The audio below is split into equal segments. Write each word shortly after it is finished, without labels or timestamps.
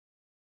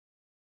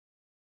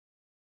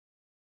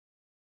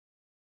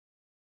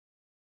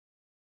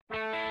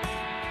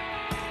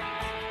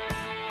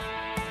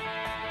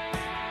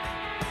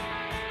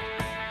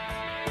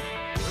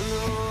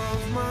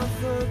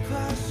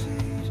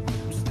placid,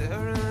 I'm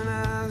staring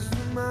as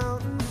the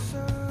mountains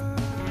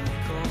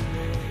circle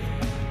me.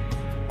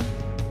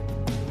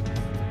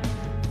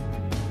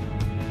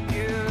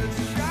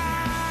 It's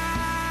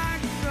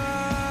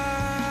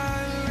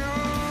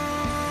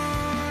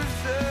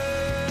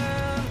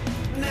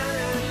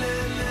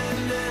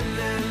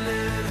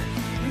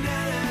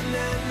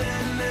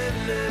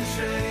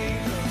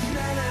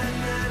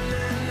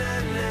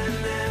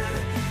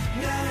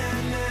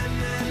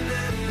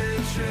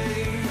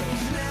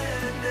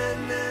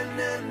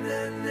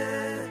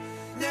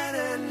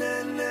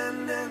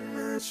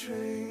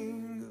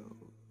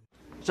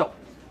So,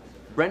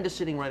 Brenda's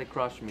sitting right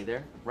across from me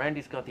there.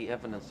 Randy's got the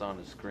evidence on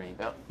his screen.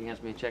 Yeah. He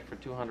hands me a check for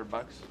 $200.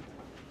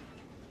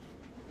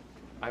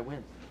 I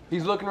win.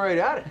 He's looking right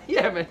at it.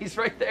 Yeah, man, he's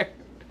right there.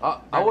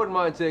 I wouldn't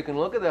mind taking a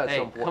look at that Hey,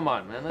 some point. come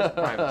on, man. That's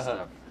private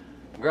stuff.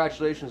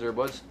 Congratulations there,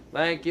 buds.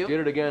 Thank you. Did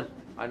it again.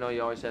 I know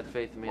you always had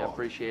faith in me. I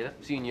appreciate it.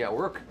 Seeing you at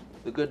work.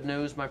 The good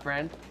news, my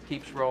friend,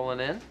 keeps rolling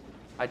in.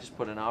 I just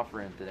put an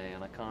offer in today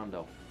on a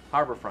condo.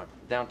 Harborfront,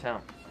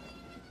 downtown.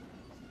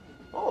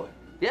 Oh,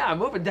 Yeah, I'm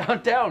moving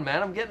downtown,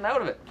 man. I'm getting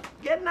out of it.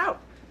 Getting out.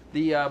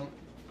 The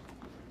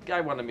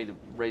guy wanted me to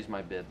raise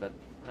my bid, but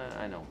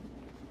I know.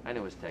 I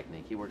know his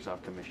technique. He works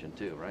off commission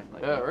too, right?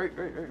 Like yeah, me.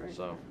 right.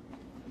 So,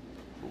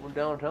 We're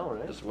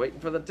downtown, eh? just waiting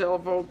for the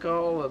telephone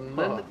call, and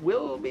then it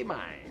will be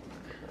mine.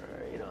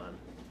 Right on.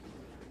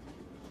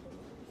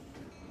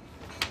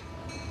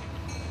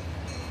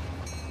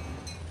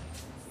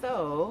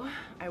 So,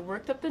 I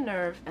worked up the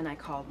nerve and I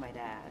called my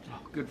dad. Oh,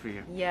 good for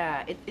you.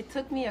 Yeah, it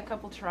took me a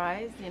couple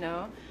tries, you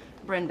know.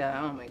 Brenda,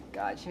 oh my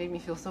God, she made me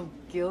feel so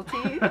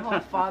guilty, the whole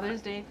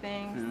Father's Day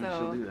thing. Yeah, So,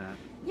 she'll do that.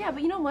 yeah,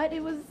 but you know what?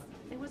 It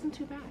wasn't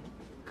too bad.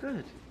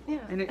 Good. Yeah.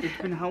 And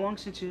it's been how long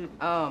since you...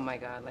 Oh my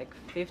God, like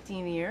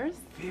 15 years?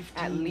 15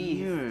 At least.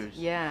 years.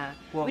 Yeah.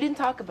 Well- We didn't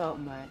talk about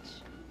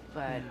much,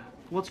 but Yeah.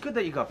 Well, it's good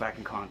that you got back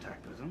in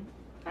contact with him.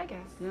 I guess.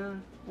 Yeah.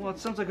 Well, it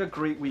sounds like a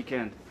great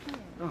weekend.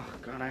 Oh,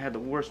 God, I had the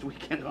worst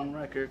weekend on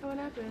record. What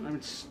happened? I've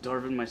been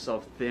starving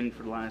myself thin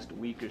for the last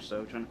week or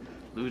so, trying to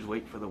lose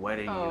weight for the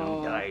wedding, you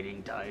Oh. know,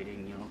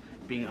 dieting, you know,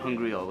 being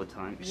hungry all the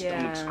time. My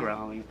stomach's Yeah.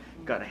 growling,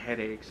 got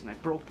headaches, and I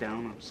broke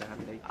down on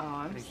Saturday. Oh,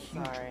 I'm Had a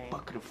huge sorry.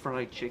 bucket of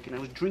fried chicken. I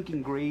was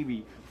drinking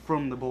gravy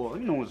from the bowl.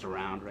 No one's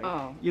around, right?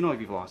 Oh. You know if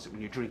you've lost it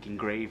when you're drinking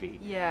gravy.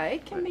 Yeah,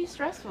 it can be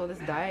stressful, this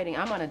dieting.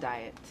 I'm on a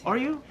diet. Too. Are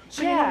you?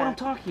 So you know Yeah. what I'm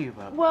talking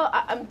about. Well,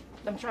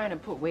 I'm trying to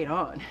put weight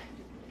on.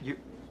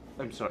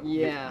 I'm sorry.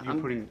 Yeah, You're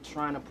I'm putting...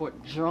 trying to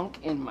put junk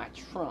in my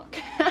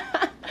trunk.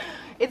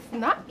 It's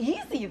not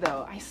easy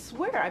though, I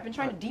swear. I've been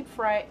trying to deep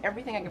fry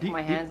everything I can put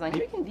my hands on.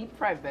 You can deep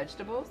fry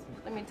vegetables.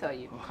 Let me tell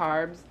you,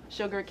 carbs,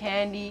 sugar,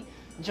 candy,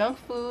 junk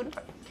food.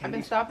 I've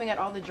been stopping at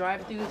all the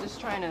drive-thrus just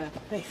trying to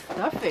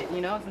stuff it,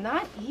 you know? It's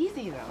not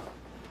easy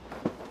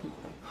though.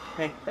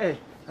 Hey.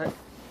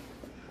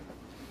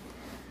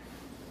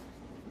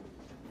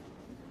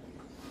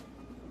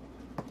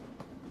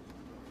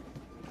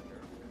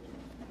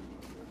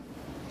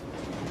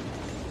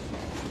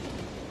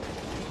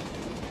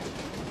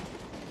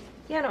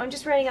 Yeah, no, I'm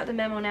just writing out the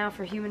memo now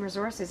for human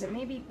resources. It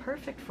may be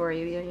perfect for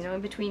you, you know,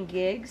 in between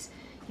gigs.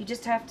 You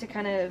just have to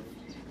kind of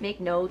make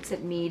notes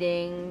at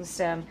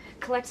meetings,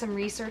 collect some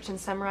research and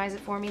summarize it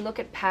for me, look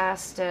at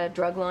past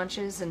drug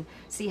launches and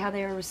see how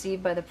they were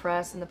received by the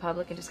press and the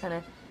public and just kind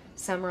of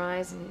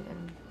summarize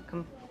and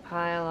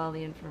compile all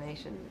the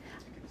information.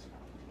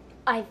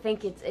 I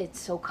think it's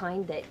so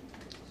kind that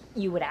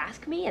you would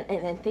ask me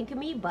and think of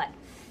me, but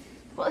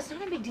Well, it's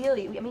not a big deal.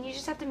 I mean, you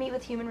just have to meet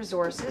with human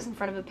resources in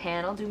front of a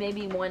panel, do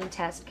maybe one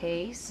test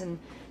case, and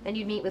then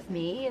you'd meet with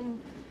me, and,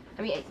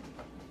 I mean, you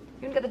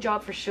wouldn't get the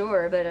job for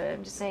sure, but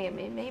I'm just saying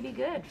it may be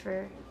good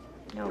for,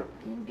 you know,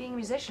 being a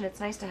musician. It's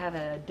nice to have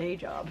a day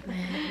job,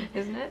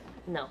 isn't it?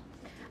 no.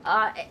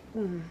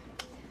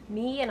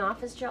 Me and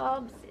office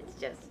jobs, it's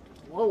just,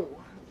 whoa.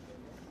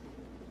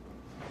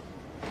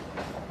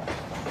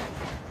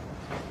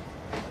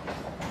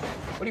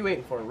 What are you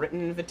waiting for? A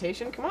written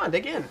invitation? Come on,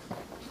 dig in.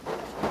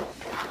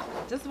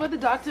 Just what the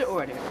doctor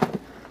ordered.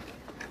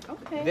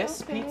 Okay.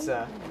 This okay.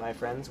 pizza, my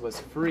friends, was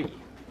free.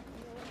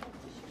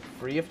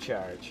 Free of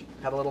charge.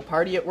 Had a little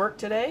party at work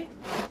today.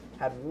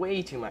 Had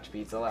way too much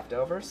pizza left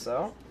over,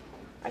 so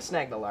I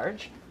snagged a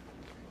large.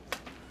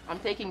 I'm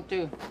taking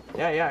 2.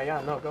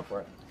 Yeah, no, go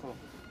for it. Cool.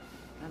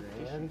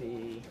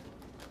 Randy.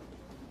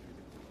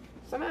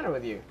 What's the matter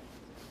with you?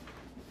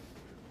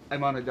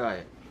 I'm on a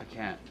diet. I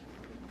can't.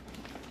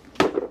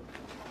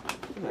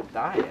 On a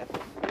diet?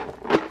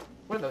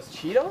 What are those,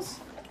 Cheetos?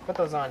 Put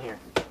those on here.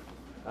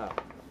 Oh.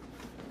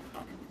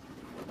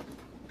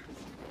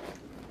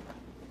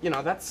 You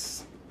know,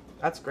 that's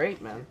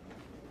great, man.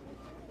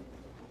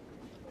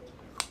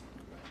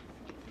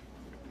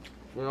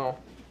 You know,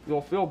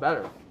 you'll feel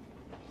better.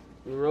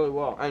 You really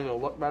will. And you'll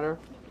look better.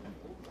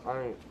 I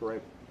think it's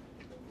great.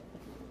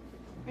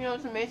 You know,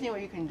 it's amazing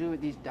what you can do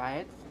with these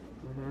diets.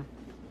 Mm-hmm.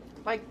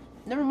 Like,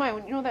 never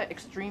mind, you know that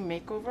Extreme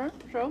Makeover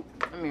show?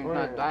 I mean, Oh,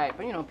 not yeah. diet,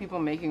 but you know, people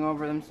making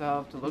over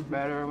themselves to look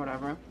better or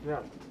whatever. Yeah.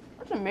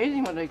 It's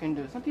amazing what they can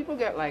do. Some people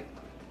get like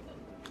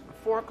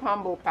a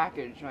 4-combo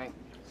package, like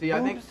See, I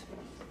think Boobs.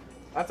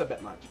 that's a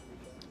bit much.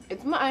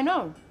 I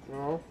know.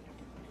 No.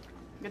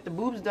 Get the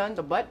boobs done,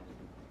 the butt,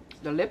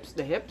 the lips,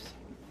 the hips,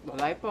 the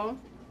lipo.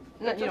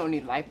 No, you don't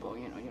need lipo,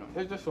 you know.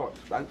 It's just so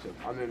expensive.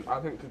 I mean, I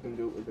think you can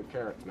do it with the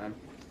carrots, man.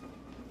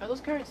 Are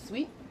those carrots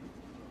sweet?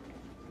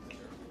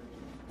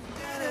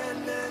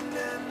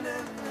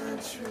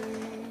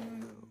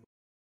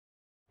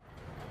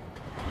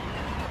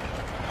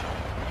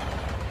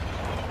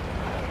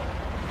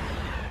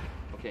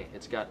 Okay,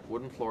 it's got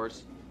wooden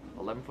floors,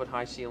 11-foot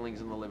high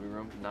ceilings in the living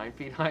room, 9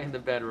 feet high in the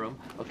bedroom.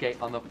 Okay,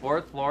 on the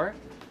 4th floor,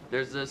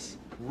 there's this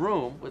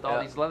room with all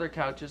Yeah. these leather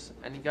couches,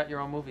 and you got your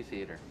own movie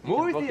theater. You can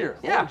Movie book it. theater?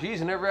 Yeah. Oh,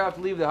 geez, you never have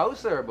to leave the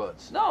house there,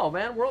 buds. No,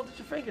 man, world at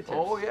your fingertips.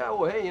 Oh, yeah.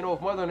 Well, hey, you know,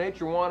 if Mother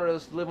Nature wanted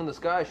us to live in the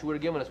sky, she would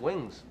have given us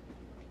wings.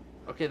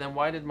 Okay, then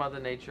why did Mother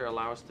Nature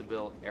allow us to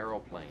build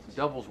aeroplanes?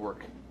 Devil's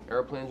work.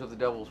 Airplanes are the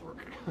devil's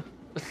work.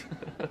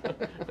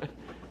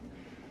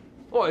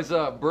 Oh, is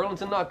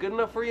Burlington not good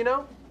enough for you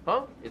now?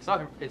 Huh?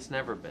 It's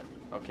never been,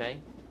 okay?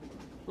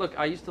 Look,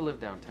 I used to live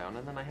downtown,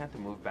 and then I had to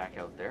move back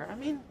out there. I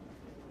mean,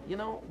 you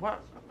know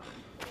what?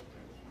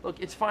 Look,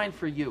 it's fine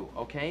for you,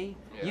 okay?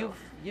 Yeah.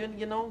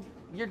 You know,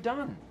 you're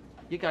done.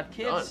 You got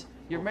kids. Done.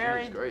 You're Oh,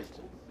 married. Jesus Christ.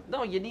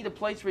 No, you need a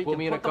place where you Put can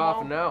me in a put them all.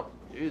 coffin now.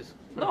 Jeez.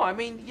 No, I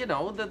mean, you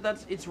know,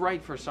 it's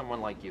right for someone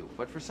like you.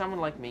 But for someone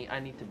like me, I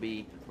need to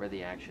be where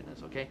the action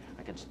is, okay?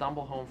 I can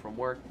stumble home from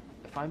work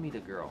if I meet a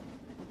girl,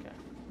 okay?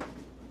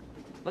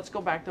 Let's go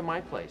back to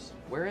my place.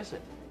 Where is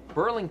it?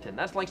 Burlington.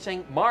 That's like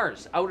saying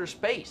Mars, outer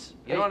space.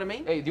 You know what I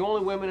mean? Hey, the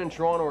only women in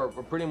Toronto are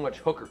pretty much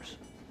hookers.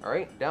 All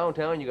right?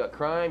 Downtown, you got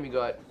crime, you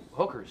got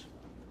hookers.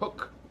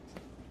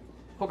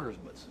 Hookers,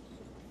 buds.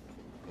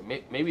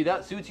 Maybe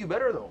that suits you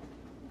better, though.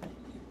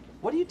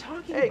 What are you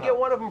talking Hey, about? get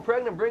one of them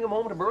pregnant, bring them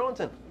home to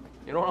Burlington.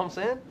 You know what I'm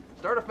saying?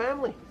 Start a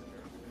family.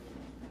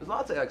 There's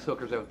lots of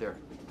ex-hookers out there.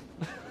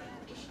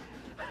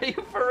 Are you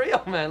for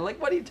real, man? Like,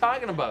 what are you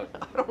talking about?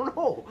 I don't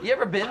know. You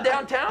ever been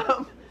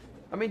downtown?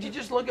 I mean, you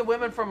just look at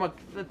women from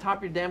the top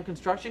of your damn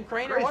construction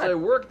crane or Christ, what? I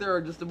work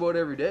there just about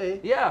every day.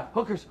 Yeah,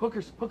 hookers,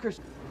 hookers, hookers.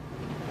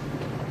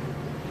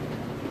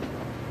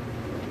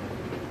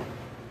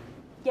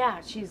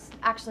 Yeah, she's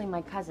actually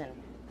my cousin,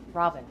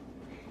 Robin.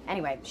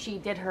 Anyway, she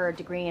did her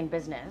degree in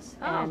business,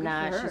 Oh, and good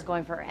for her. she's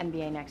going for her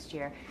MBA next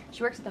year.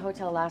 She works at the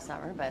hotel last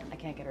summer, but I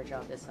can't get her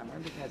job this summer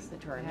because the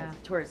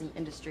tourism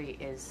industry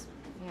is,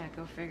 Yeah,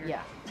 go figure.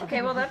 yeah.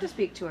 Okay, well, I'll have to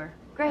speak to her.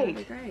 Great. That'd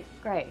be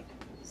great. Great.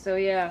 So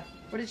yeah,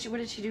 what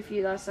did she do for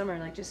you last summer?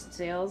 Like just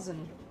sales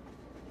and.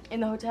 In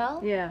the hotel?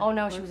 Yeah. Oh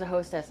no, she was a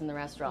hostess in the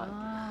restaurant.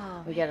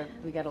 Oh. We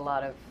get a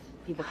lot of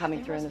people coming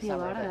there through in must the be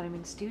summer. a lot of but- that. I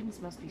mean, students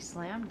must be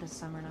slammed this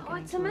summer. Not Oh,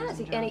 getting it's a tourism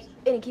mess, and jobs.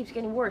 it keeps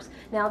getting worse.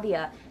 Now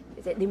the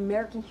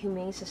American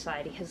Humane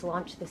Society has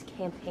launched this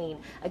campaign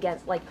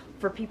against, like,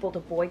 for people to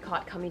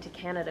boycott coming to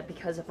Canada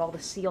because of all the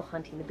seal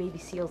hunting, the baby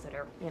seals that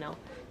are,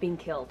 being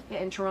killed. Yeah,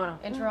 in Toronto.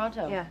 In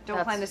Toronto. Yeah, don't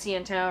That's- climb the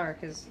CN Tower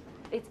because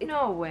It's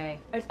no way.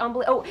 It's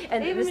unbelievable. Oh,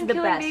 and They've this been is the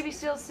killing best. baby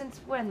seals since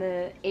when?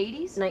 The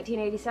 80s?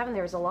 1987,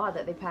 there was a law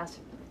that they passed.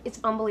 It's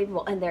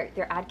unbelievable, and their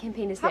ad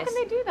campaign is How this.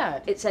 can they do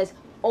that? It says,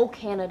 "Oh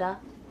Canada,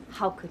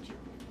 how could you?"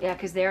 Yeah,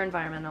 because their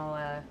environmental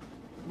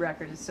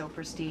record is so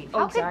pristine.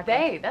 How exactly.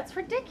 could they? That's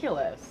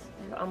ridiculous.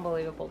 It's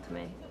unbelievable to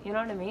me. You know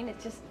what I mean?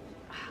 It's just,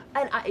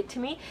 and to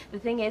me, the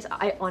thing is,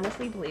 I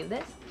honestly believe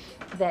this,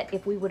 that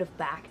if we would have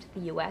backed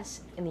the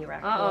U.S. in the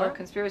Iraq Uh-oh, War,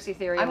 conspiracy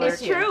theory I'm alert.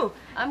 it's true.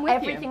 I'm with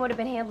Everything you. would have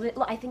been handled.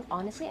 Look, I think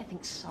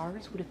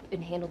SARS would have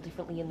been handled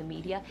differently in the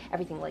media.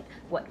 Everything like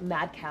what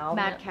mad cow,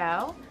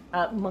 Cow.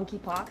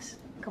 monkeypox.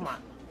 Come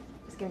on,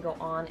 it's gonna go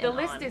on. The and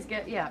list on. is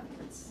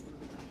It's,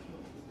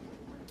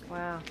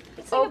 Wow.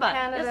 Just think oh, about it.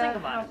 Canada, Just think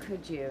about how it.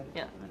 could you?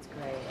 Yeah. That's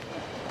great.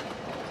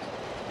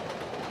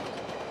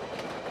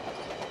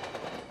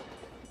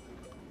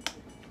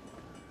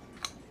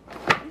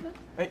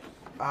 Hey,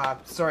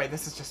 sorry,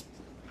 this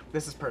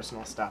is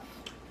personal stuff.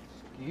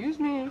 Excuse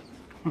me.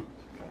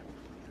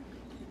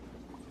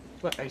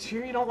 What, are you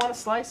sure you don't want a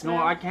slice, No,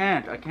 man? I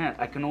can't.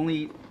 I can only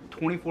eat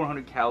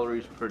 2,400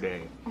 calories per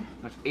day.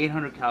 That's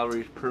 800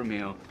 calories per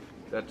meal.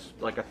 That's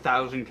like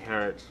 1,000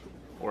 carrots,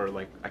 or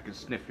like I could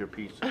sniff your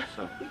pizza.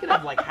 So You could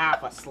have like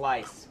half a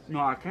slice.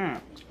 no, I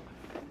can't.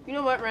 You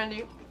know what,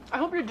 Randy? I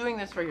hope you're doing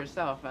this for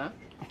yourself, huh?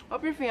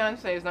 Hope your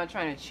fiance is not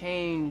trying to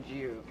change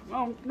you.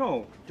 No,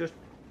 no, just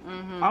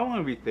Mm-hmm. I want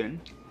to be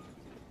thin.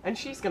 And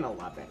she's gonna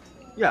love it.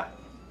 Yeah,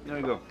 there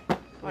you go.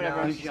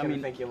 Whatever. She's I gonna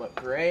mean- think you look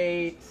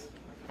great.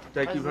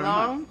 Thank you very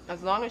much.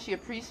 As long as she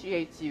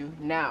appreciates you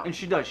now. And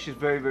she does. She's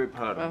very, very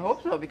proud I of me.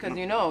 hope so, because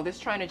this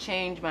trying to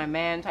change my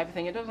man type of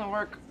thing, it doesn't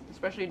work,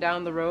 especially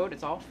down the road.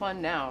 It's all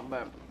fun now,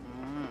 but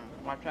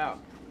watch out.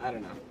 I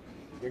don't know.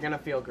 You're gonna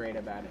feel great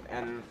about it,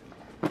 and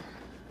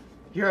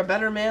you're a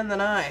better man than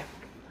I.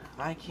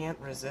 I can't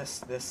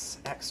resist this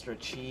extra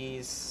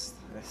cheese,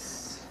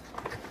 this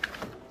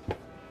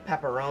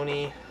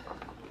pepperoni.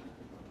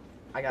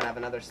 I gotta have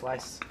another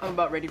slice. I'm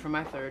about ready for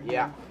my third.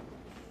 Yeah.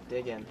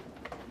 Dig in.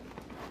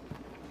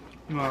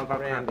 No, I got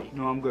Randy. crap.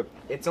 No, I'm good.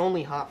 It's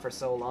only hot for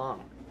so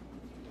long.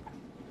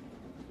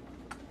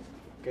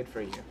 Good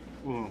for you.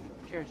 Ooh.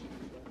 Cheers.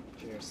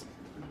 Cheers.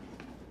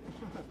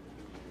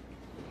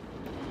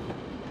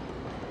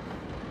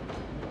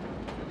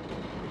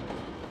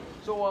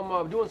 So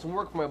I'm doing some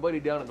work for my buddy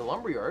down at the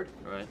lumberyard.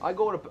 Right. I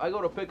go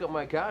to pick up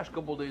my cash a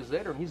couple days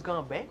later, and he's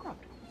gone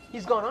bankrupt.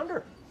 He's gone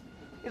under.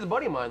 He's a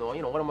buddy of mine, though.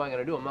 You know, what am I going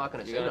to do? I'm not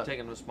going to say You're gonna nothing.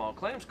 take him to small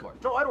claims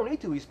court. No, I don't need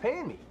to. He's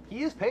paying me.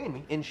 He is paying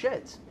me in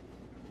sheds.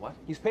 What?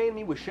 He's paying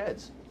me with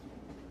sheds.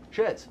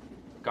 Sheds.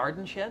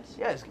 Garden sheds?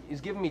 Yeah,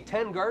 he's giving me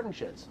 10 garden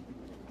sheds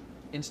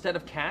Instead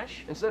of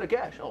cash? instead of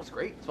cash. Oh, it's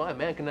great. It's fine.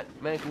 Man can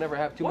never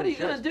have too What are many you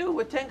sheds. gonna do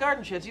with 10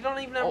 garden sheds? You don't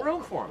even have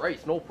room for them. Right,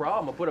 it's no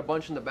problem. I'll put a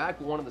bunch in the back,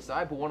 put one on the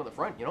side, put one on the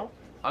front. You know,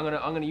 I'm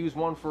gonna use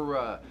one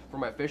for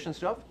my fishing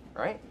stuff.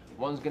 All right.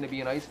 One's gonna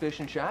be an ice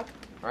fishing shack.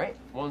 All right.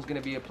 One's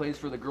gonna be a place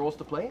for the girls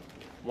to play.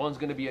 One's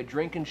gonna be a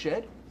drinking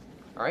shed.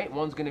 All right.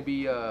 One's gonna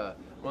be a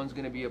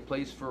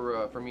place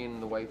for me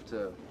and the wife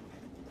to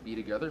be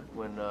together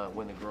when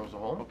the girls are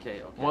home.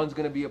 Okay. One's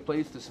gonna be a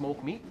place to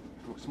smoke meat,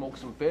 smoke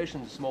some fish,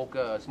 and smoke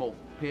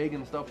pig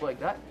and stuff like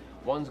that.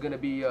 One's gonna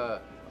be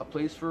a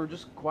place for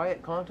just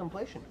quiet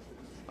contemplation,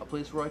 a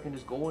place where I can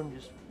just go and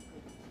just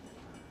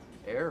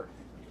air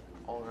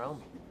all around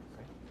me.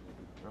 Right?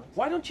 You know?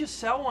 Why don't you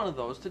sell one of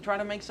those to try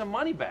to make some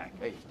money back?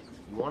 Hey,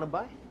 you want to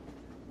buy?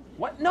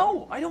 What?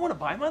 No, I don't want to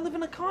buy them. I live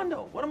in a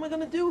condo. What am I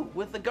gonna do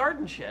with the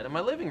garden shed in my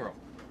living room?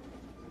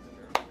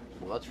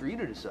 Well, that's for you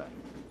to decide.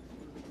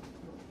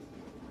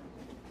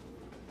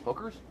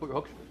 Hookers? Put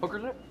your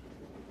hookers in it?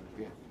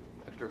 Yeah,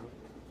 extra hook.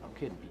 I'm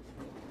kidding.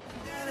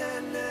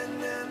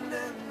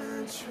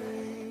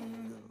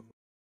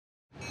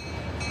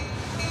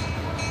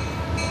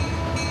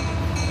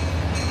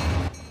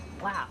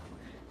 Wow.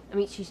 I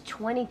mean, she's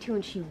 22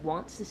 and she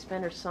wants to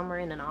spend her summer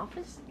in an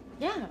office?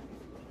 Yeah.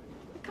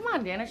 Come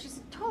on, Dana. She's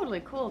a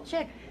totally cool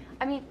chick.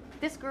 I mean,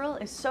 this girl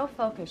is so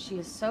focused. She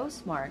is so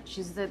smart.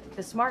 She's the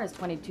smartest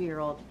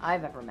 22-year-old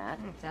I've ever met.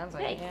 Sounds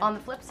like Hey, it. Yeah. on the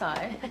flip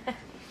side,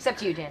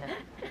 Except you, Dana.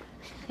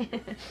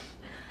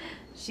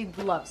 she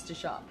loves to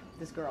shop,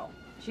 this girl.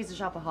 She's a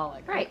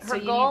shopaholic. Right, Her so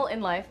you goal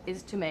in life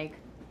is to make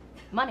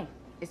money,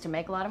 is to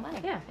make a lot of money.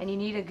 Yeah, and you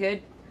need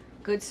a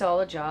good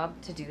solid job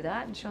to do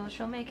that, and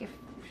she'll make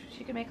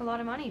she could make a lot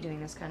of money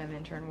doing this kind of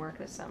intern work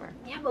this summer.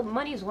 Yeah, but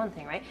money is one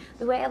thing, right?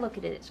 The way I look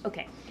at it is,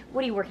 okay,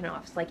 what do you work in an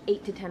office? Like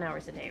 8 to 10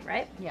 hours a day,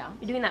 right? Yeah.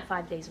 You're doing that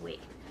 5 days a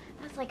week.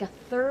 That's like a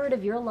third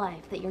of your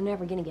life that you're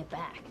never gonna get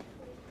back.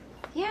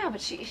 Yeah,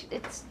 but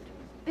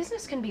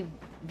business can be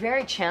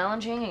very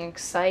challenging and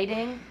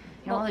exciting.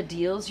 You know, all the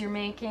deals you're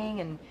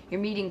making, and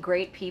you're meeting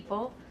great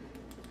people.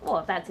 Well,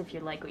 if that's if you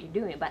like what you're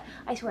doing, but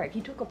I swear, if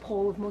you took a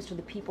poll of most of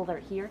the people that are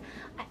here,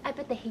 I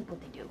bet they hate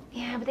what they do.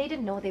 Yeah, but they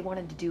didn't know what they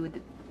wanted to do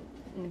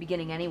in the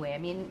beginning anyway. I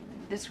mean,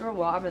 this girl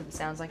Robin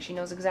sounds like she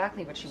knows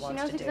exactly what she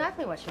wants to do. She knows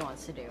exactly what she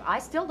wants to do. I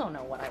still don't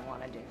know what I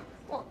want to do.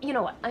 Well, you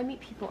know what? I meet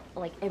people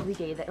like every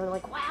day that are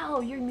like, wow,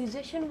 you're a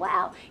musician?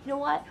 Wow. You know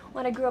what?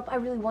 When I grew up, I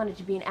really wanted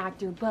to be an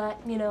actor, but,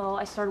 you know,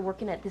 I started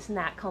working at this and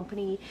that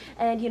company,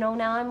 and, you know,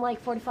 now I'm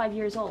like 45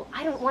 years old.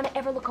 I don't want to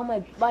ever look on my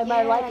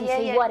life and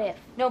say, what if?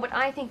 No, but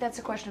I think that's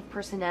a question of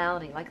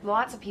personality. Like,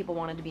 lots of people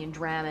wanted to be in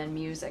drama and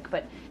music,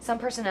 but some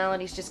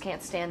personalities just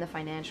can't stand the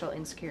financial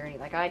insecurity.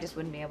 Like, I just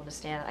wouldn't be able to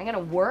stand it. I'm going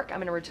to work, I'm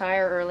going to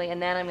retire early,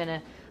 and then I'm going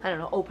to, I don't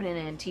know, open an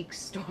antique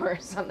store or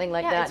something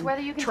like that. Yeah, it's and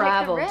whether you can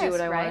travel, take the risk, do what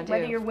I right? want to do.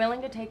 Whether you're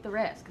willing to take the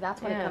risk. That's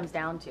what it Yeah. comes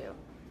down to.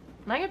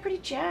 And I get pretty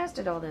jazzed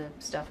at all the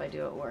stuff I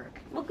do at work.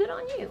 Well, good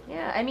on you.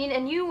 Yeah, I mean,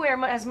 and you wear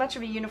as much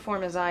of a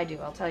uniform as I do,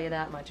 I'll tell you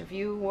that much. If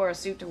you wore a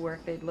suit to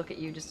work, they'd look at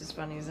you just as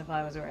funny as if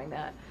I was wearing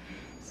that.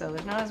 So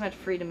there's not as much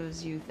freedom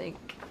as you think.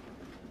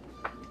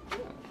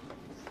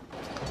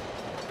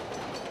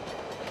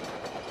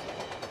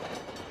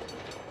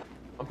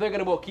 I'm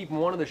thinking about keeping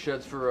one of the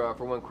sheds for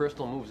when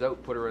Crystal moves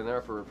out. Put her in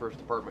there for her first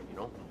apartment. You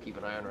know, keep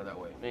an eye on her that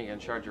way. Then you can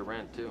charge your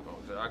rent too. Oh,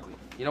 exactly.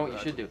 You know what you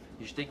should do?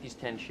 You should take these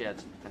 10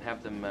 sheds and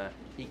have them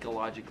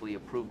ecologically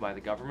approved by the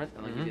government,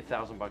 and they'll give you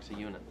 $1,000 a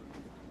unit.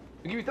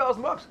 They give you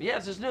 $1,000. Yeah,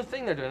 it's this new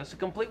thing they're doing. It's a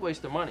complete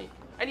waste of money.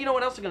 And you know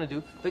what else they're going to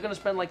do? They're going to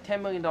spend like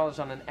 $10 million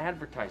on an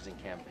advertising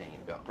campaign,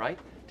 right?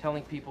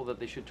 Telling people that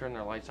they should turn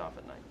their lights off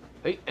at night.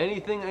 Hey,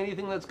 anything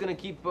that's gonna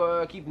keep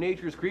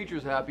nature's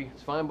creatures happy,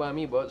 it's fine by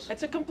me, Buzz.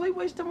 It's a complete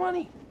waste of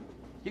money.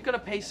 You're going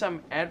to pay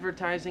some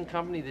advertising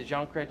company that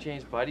Jean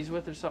Chrétien's buddies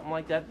with or something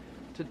like that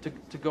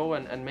to go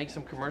and make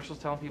some commercials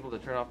telling people to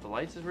turn off the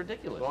lights is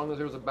ridiculous. As long as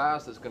there's a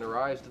bass that's gonna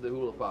rise to the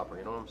hula popper,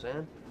 you know what I'm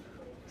saying?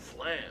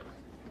 Slam.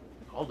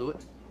 I'll do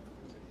it.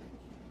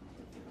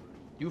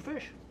 You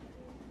fish?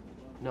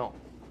 No.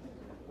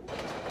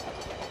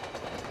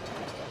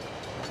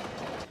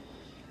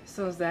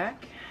 So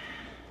Zach,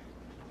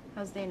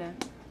 how's Dana?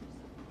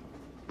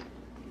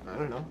 I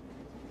don't know.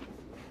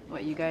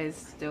 What, you guys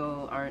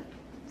still aren't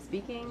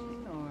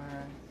speaking, or?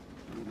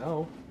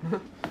 No.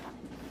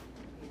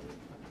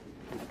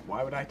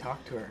 Why would I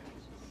talk to her?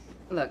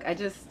 Look, I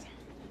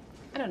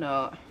don't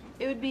know.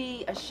 It would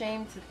be a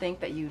shame to think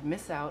that you'd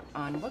miss out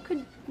on what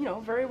could, you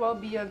know, very well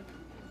be a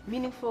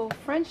meaningful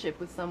friendship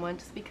with someone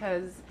just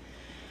because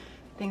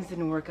things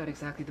didn't work out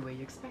exactly the way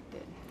you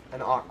expected.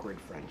 An awkward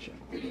friendship.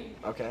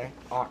 Okay?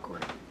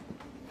 Awkward.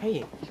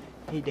 Hey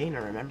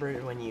Dana, remember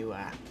when you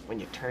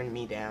turned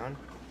me down?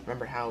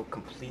 Remember how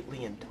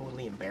completely and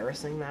totally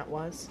embarrassing that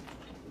was?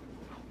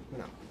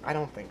 No, I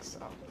don't think so.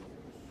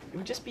 It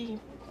would just be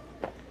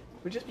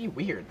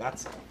weird.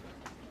 That's all.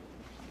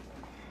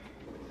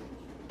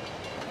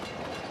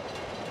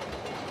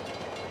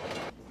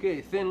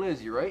 Okay, Thin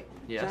Lizzy, right?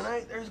 Yes.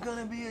 Tonight there's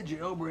gonna be a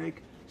jailbreak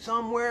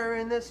somewhere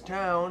in this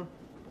town.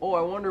 Oh,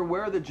 I wonder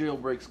where the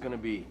jailbreak's gonna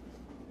be.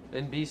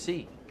 In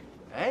BC.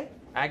 Eh?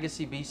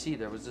 Agassiz, BC,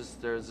 there was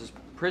this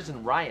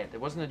prison riot.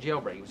 It wasn't a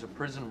jailbreak, it was a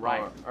prison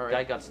riot. all right.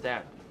 Guy got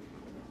stabbed.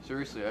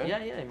 Seriously, eh?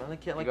 Yeah, man, they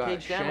can't You like got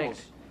caged animals.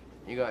 shanked.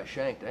 You got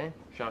shanked, eh?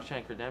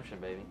 Shawshank Redemption,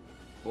 baby.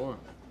 Boom.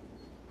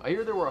 I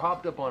hear they were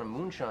hopped up on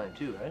moonshine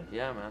too, eh?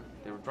 Yeah, man,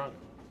 they were drunk.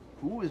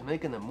 Who was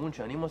making the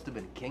moonshine? He must have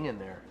been king in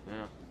there.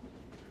 Yeah.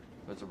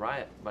 It was a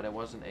riot, but it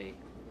wasn't a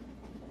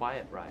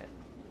quiet riot.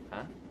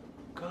 Huh?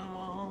 Come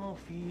on,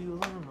 feel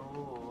the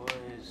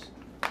noise.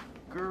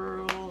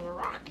 Girls,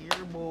 rock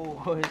your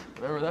boys.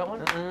 Remember that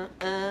one?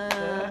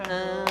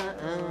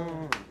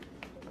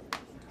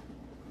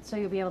 So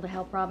you'll be able to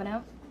help Robin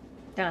out?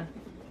 Done.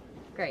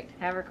 Great.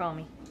 Have her call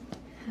me.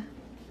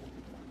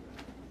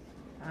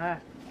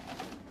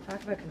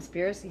 Talk about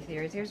conspiracy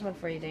theories. Here's one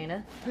for you,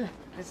 Dana.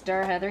 This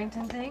Dar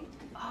Hetherington thing.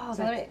 Oh,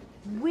 So that's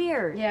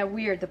weird. Yeah,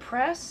 weird. The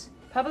press,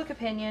 public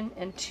opinion,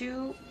 and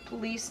 2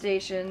 police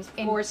stations,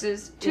 In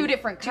forces, two in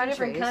different 2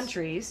 different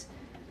countries. countries,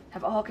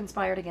 have all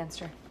conspired against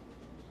her.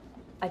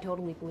 I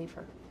totally believe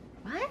her.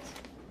 What?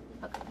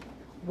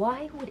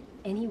 Why would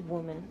any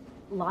woman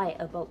lie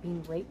about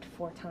being raped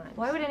 4 times?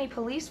 Why would any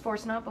police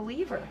force not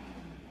believe her?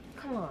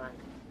 Come on.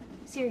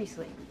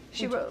 Seriously.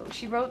 She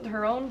wrote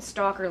her own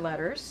stalker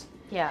letters.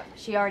 Yeah,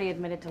 she already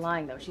admitted to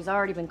lying, though. She's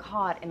already been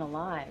caught in a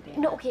lie, Dana.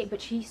 No, okay,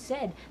 but she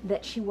said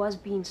that she was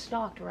being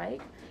stalked,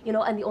 right? You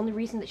know, and the only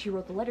reason that she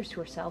wrote the letters to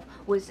herself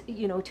was,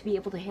 you know, to be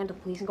able to handle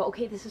the police and go,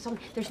 okay, this is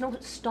something. There's no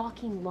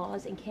stalking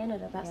laws in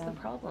Canada. That's the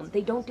problem.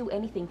 They don't do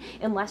anything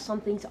unless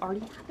something's already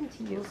happened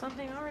to you. Well,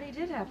 something already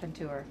did happen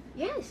to her.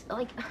 Yes,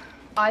 like,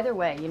 Either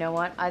way, you know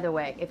what? Either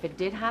way. If it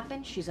did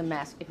happen, she's a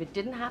mess. If it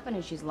didn't happen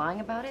and she's lying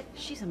about it,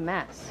 she's a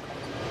mess.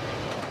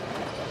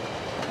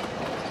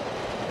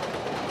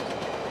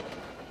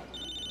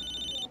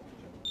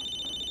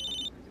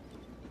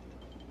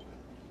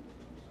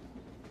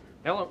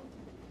 Hello.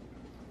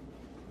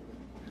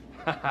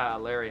 Haha,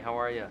 Larry, how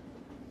are you?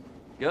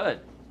 Good.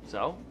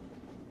 So?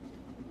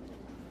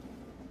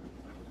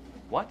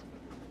 What?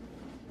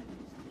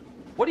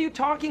 What are you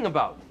talking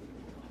about?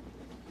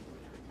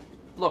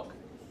 Look,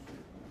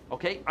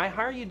 okay, I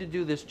hire you to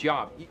do this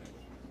job.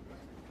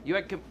 You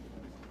had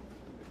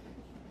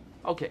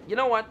okay, you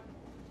know what?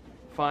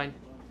 Fine.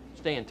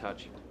 Stay in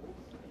touch.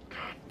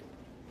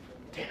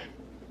 Damn it.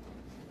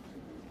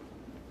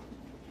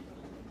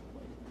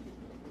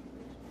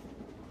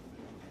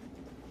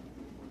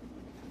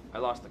 I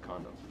lost the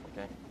condo,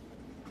 okay?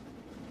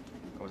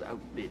 I was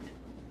outbid.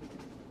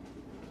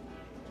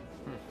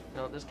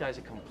 No, this guy's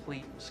a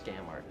complete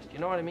scam artist. You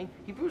know what I mean?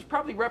 He was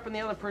probably repping the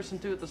other person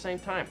too at the same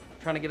time,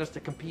 trying to get us to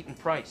compete in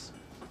price.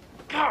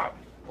 God!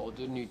 Well,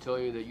 didn't he tell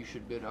you that you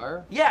should bid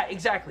higher? Yeah,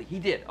 exactly. He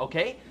did,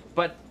 okay?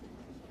 But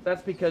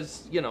that's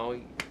because, you know,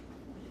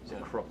 he's a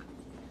crook.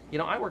 You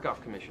know, I work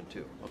off commission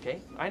too,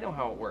 okay? I know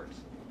how it works,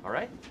 all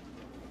right?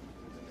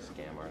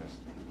 Scam artist.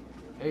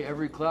 Hey,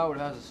 every cloud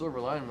has a silver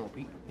lining, though,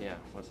 Pete. Yeah,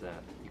 what's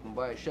that? You can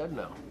buy a shed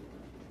now.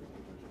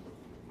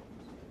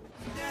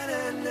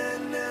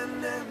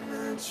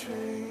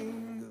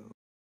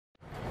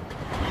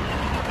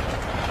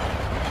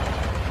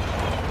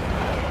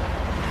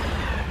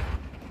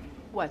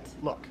 What?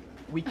 Look,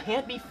 we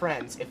can't be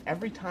friends if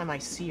every time I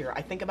see her,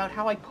 I think about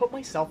how I put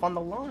myself on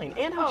the line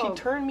and how Oh. she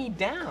turned me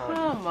down.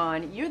 Come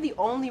on, you're the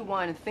only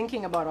one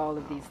thinking about all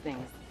of these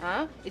things,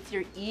 huh? It's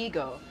your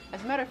ego.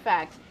 As a matter of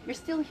fact, you're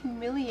still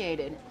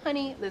humiliated.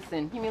 Honey,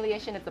 listen,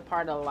 humiliation is a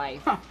part of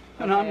life.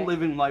 And Okay. I'm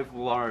living life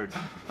large.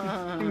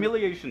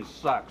 Humiliation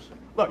sucks.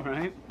 Look,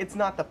 right? it's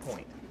not the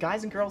point.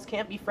 Guys and girls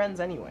can't be friends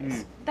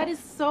anyways. That is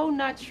so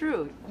not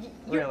true.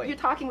 Really? You're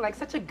talking like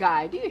such a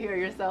guy. Do you hear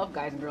yourself?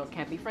 Guys and girls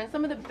can't be friends.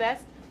 Some of the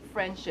best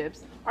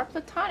friendships are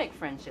platonic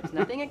friendships.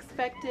 Nothing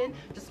expected.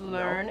 Just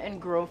learn and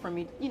grow from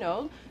each, you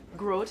know,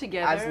 grow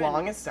together. As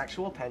long as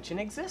sexual tension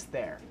exists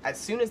there. As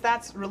soon as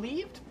that's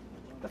relieved,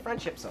 the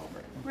friendship's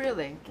over.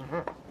 Really?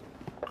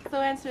 So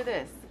answer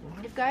this.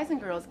 If guys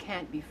and girls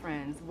can't be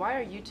friends, why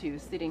are you two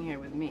sitting here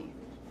with me?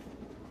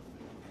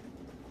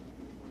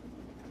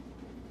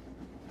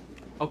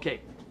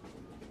 Okay,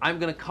 I'm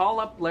gonna call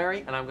up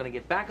Larry and I'm gonna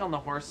get back on the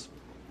horse.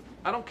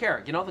 I don't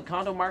care. You know, the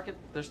condo market,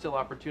 there's still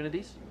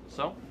opportunities.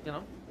 So, you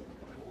know,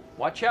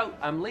 watch out.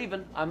 I'm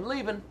leaving. I'm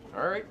leaving.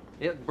 All right.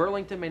 Yeah,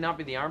 Burlington may not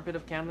be the armpit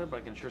of Canada, but I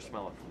can sure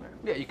smell it from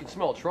there. Yeah, you can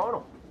smell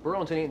Toronto.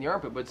 Burlington ain't in the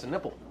armpit, but it's a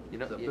nipple. You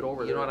know, It's a you, bit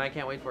over you there. know what I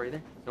can't wait for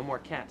either? No more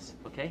cats,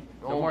 okay?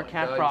 No Oh more my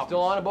cat God, you problems. still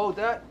on about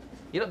that?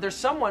 You know, there's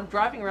someone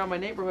driving around my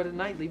neighborhood at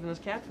night leaving this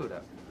cat food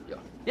out. Yeah.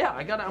 Yeah,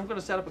 I'm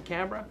gonna set up a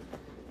camera,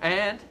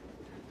 and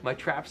my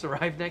traps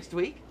arrive next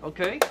week.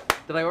 Okay,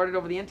 that I ordered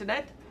over the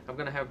internet. I'm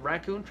gonna have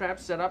raccoon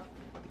traps set up.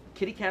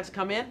 Kitty cats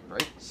come in.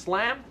 Right.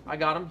 Slam. I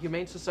got them.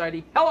 Humane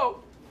Society.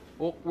 Hello.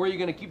 Well, where are you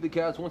gonna keep the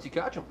cats once you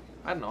catch them?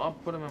 I don't know. I'll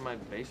put them in my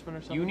basement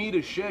or something. You need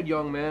a shed,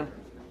 young man.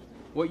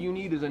 What you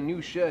need is a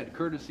new shed,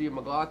 courtesy of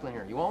McLaughlin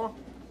here. You want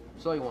one?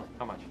 Sell you one.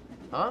 How much?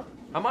 Huh?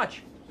 How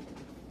much?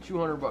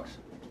 $200.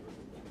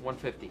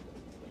 150.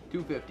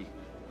 250.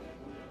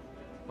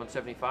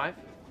 175.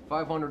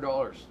 $500.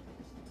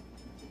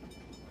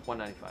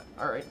 195.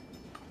 All right.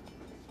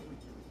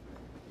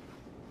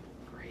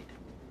 Great.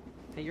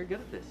 Hey, you're good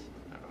at this.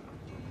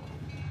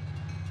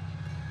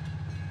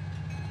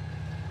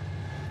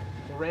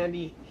 Well,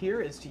 Randy,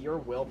 here is to your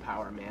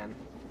willpower, man.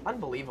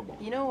 Unbelievable.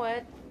 You know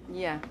what?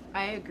 Yeah,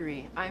 I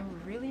agree. I'm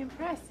really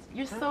impressed.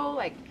 You're so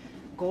like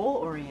goal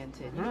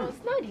oriented. You know,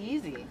 it's not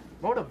easy.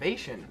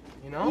 Motivation,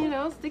 you know? You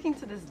know, sticking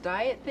to this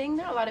diet thing.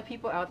 There are a lot of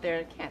people out there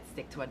that can't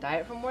stick to a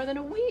diet for more than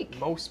a week.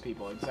 Most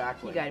people,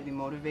 exactly. You gotta be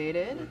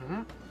motivated.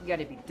 You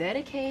gotta be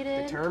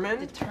dedicated.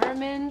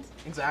 Determined.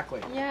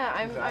 Exactly. Yeah,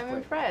 I'm Exactly.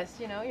 impressed.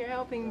 You know, you're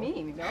helping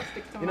me. Maybe I'll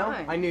stick to You know,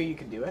 mine. I knew you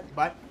could do it,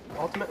 but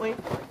ultimately,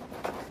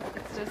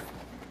 It's just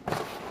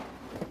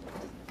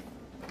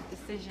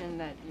decision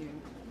that you.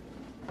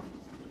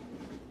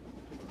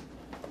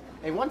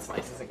 hey, one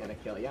slice isn't gonna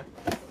kill you,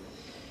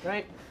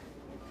 right?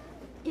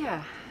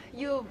 Yeah,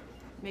 you'll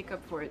make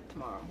up for it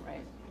tomorrow,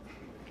 right?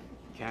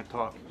 Can't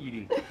talk,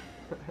 eating.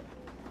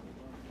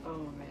 Oh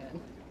man.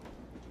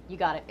 You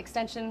got it.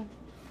 Extension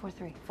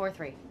 43.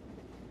 43.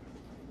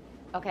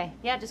 Okay.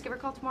 Yeah, just give her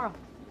a call tomorrow.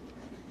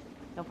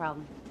 No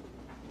problem.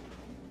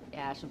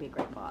 Yeah, she'll be a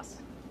great boss.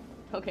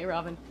 Okay,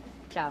 Robin.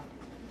 Ciao.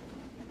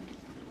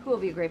 Who will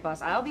be a great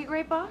boss? I'll be a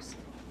great boss?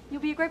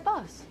 You'll be a great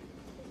boss.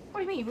 What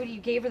do you mean? What, you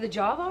gave her the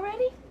job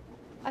already?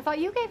 I thought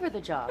you gave her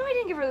the job. No, I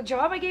didn't give her the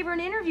job. I gave her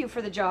an interview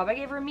for the job. I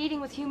gave her a meeting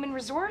with Human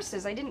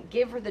Resources. I didn't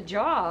give her the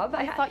job.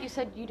 I thought you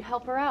said you'd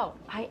help her out.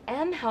 I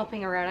am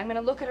helping her out. I'm going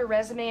to look at her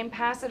resume and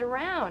pass it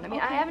around. I mean,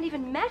 I Okay. haven't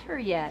even met her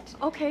yet.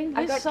 Okay,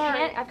 I've got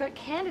sorry. I've got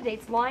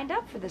candidates lined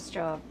up for this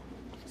job.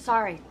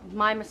 Sorry,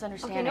 my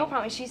misunderstanding. Okay, no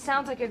problem. She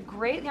sounds like a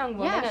great young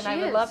woman, Yeah, and she I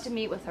would is. love to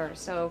meet with her.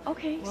 So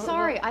Okay, Well,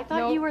 sorry. well, I thought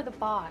no. you were the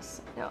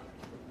boss. no,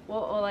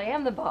 well, I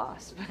am the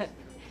boss, but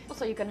Well,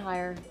 so you can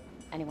hire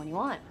anyone you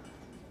want.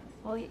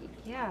 well,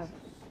 yeah.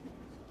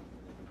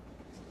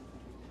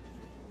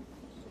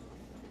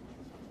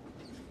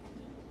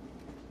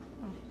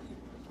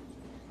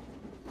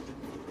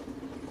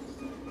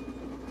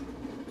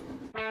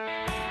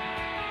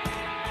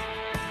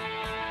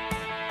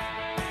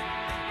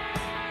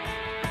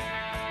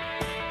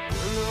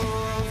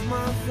 Window of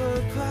my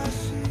third class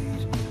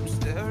seat, I'm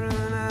staring